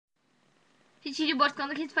GG boys, on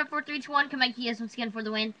the kids 5, 4, 3, 2, 1. Come back to you guys once again for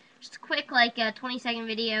the win. Just a quick, like, 20-second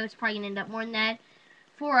video. It's probably gonna end up more than that.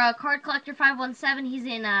 For cardcollector517, he's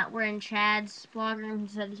in. We're in Chad's blog room. He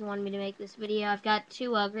said he wanted me to make this video. I've got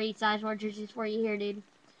two great Sizemore jerseys for you here, dude.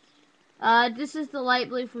 This is the light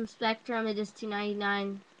blue from Spectrum. It is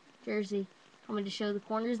 $2.99 jersey. I'm going to show the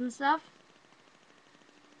corners and stuff.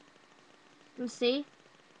 You can see,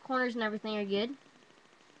 corners and everything are good.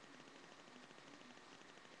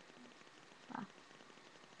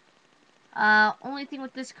 Only thing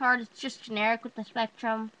with this card is just generic with the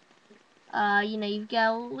Spectrum. You know, you've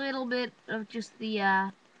got a little bit of just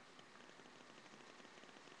the,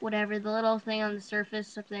 whatever, the little thing on the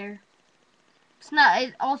surface up there. It's not,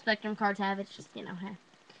 all Spectrum cards have, it's just, you know, hey.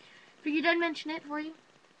 Figured I'd mention it for you.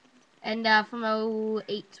 And, from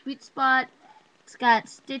 08 Sweet Spot, it's got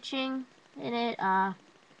stitching in it,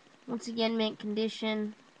 once again, mint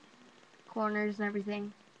condition, corners and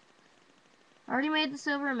everything. I already made this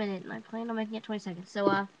over a minute, and I plan on making it 20 seconds.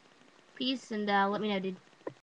 So, peace, and let me know, dude.